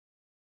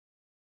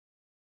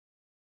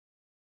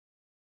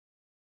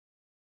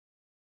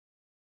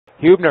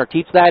Hubner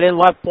keeps that in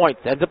left point,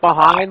 sends it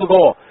behind the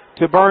goal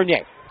to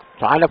Bernier.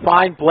 Trying to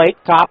find Blake,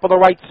 top of the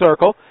right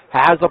circle.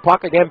 Has the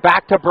puck again,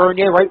 back to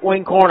Bernier, right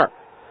wing corner.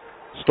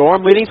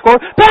 Storm leading score.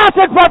 Pass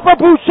in front for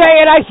Boucher,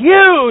 and a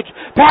huge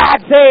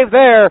pad save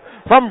there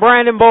from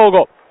Brandon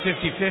Bogle.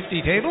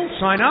 50-50 table,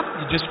 sign up.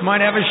 You just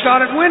might have a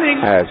shot at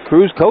winning. As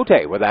Cruz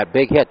Cote with that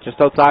big hit just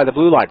outside the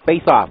blue line.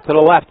 Face off to the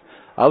left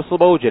of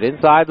Slobojit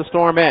inside the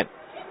Storm end.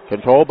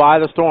 Controlled by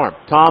the Storm.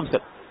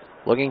 Thompson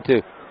looking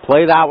to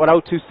play that one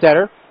out to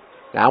center.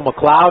 Now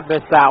McLeod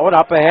missed that one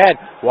up ahead.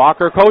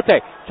 Walker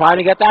Cote trying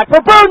to get that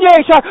for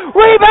Bernier. Shot.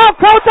 Rebound.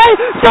 Cote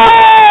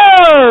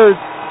scores!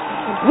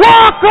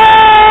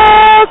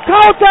 Walker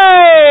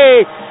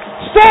Cote!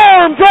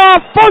 Storm draw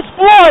first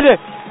blood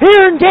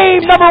here in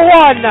game number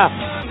 1.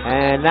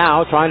 And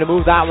now trying to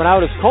move that one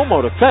out is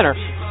Como to center.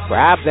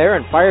 Grabbed there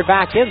and fired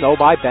back in though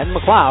by Ben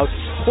McLeod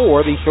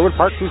for the Sherwood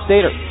Park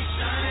Crusaders.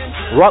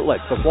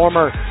 Rutledge, the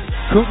former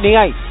Kootenay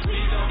Ice,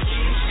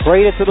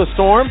 traded to the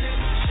Storm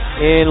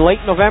in late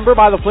November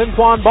by the Flin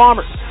Flon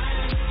Bombers.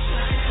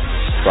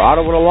 Brought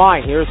over the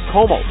line. Here's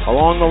Como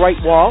along the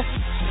right wall.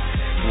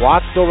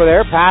 Watched over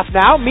there. Pass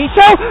now.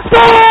 Micho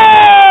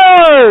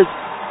scores!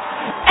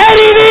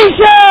 Eddie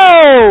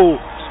Micho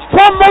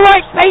from the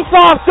right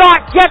face-off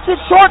dot gets it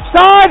short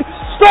side.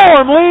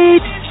 Storm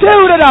leads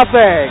 2-0.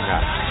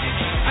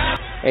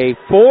 A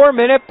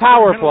 4-minute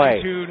power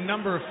play. To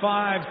number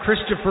 5,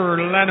 Christopher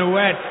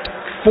Lanouette.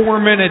 4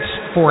 minutes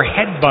for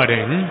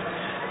headbutting.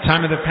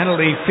 Time of the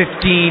penalty,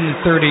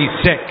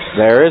 15:36.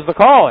 There is the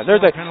call. And there's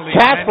a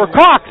catch for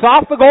Cox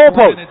off the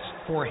goalpost.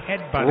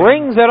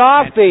 Rings it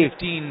off the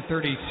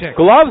 15:36.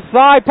 glove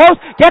side post.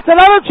 Gets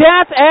another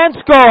chance and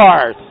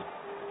scores.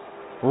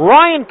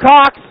 Ryan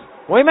Cox,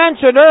 we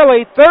mentioned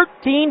early,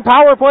 13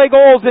 power play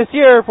goals this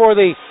year for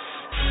the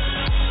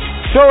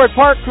Sherwood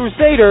Park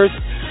Crusaders.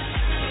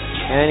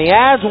 And he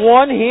adds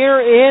one here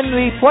in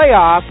the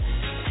playoffs.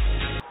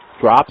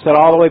 Drops it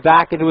all the way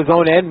back into his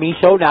own end.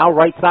 Michaud now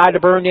right side to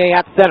Bernier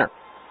at center.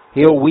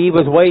 He'll weave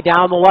his way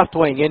down the left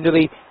wing into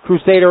the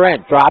Crusader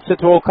end. Drops it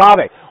to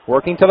Okabe.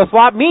 Working to the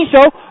slot.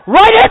 Michaud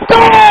right and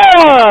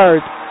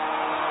scores!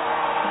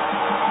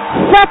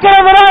 Second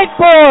of the night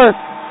for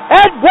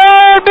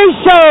Edouard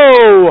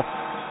Michaud.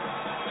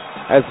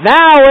 As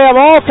now we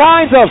have all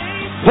kinds of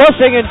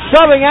pushing and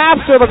shoving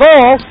after the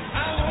goal.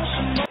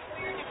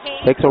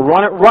 Takes a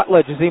run at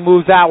Rutledge as he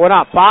moves that one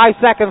up. 5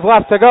 seconds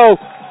left to go.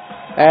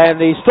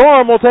 And the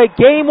Storm will take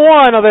game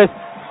 1 of this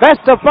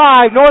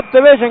best-of-5 North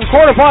Division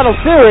quarterfinal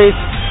series.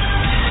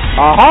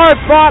 A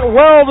hard-fought,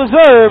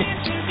 well-deserved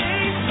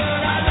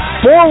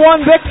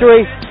 4-1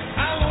 victory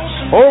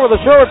over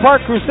the Sherwood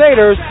Park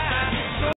Crusaders.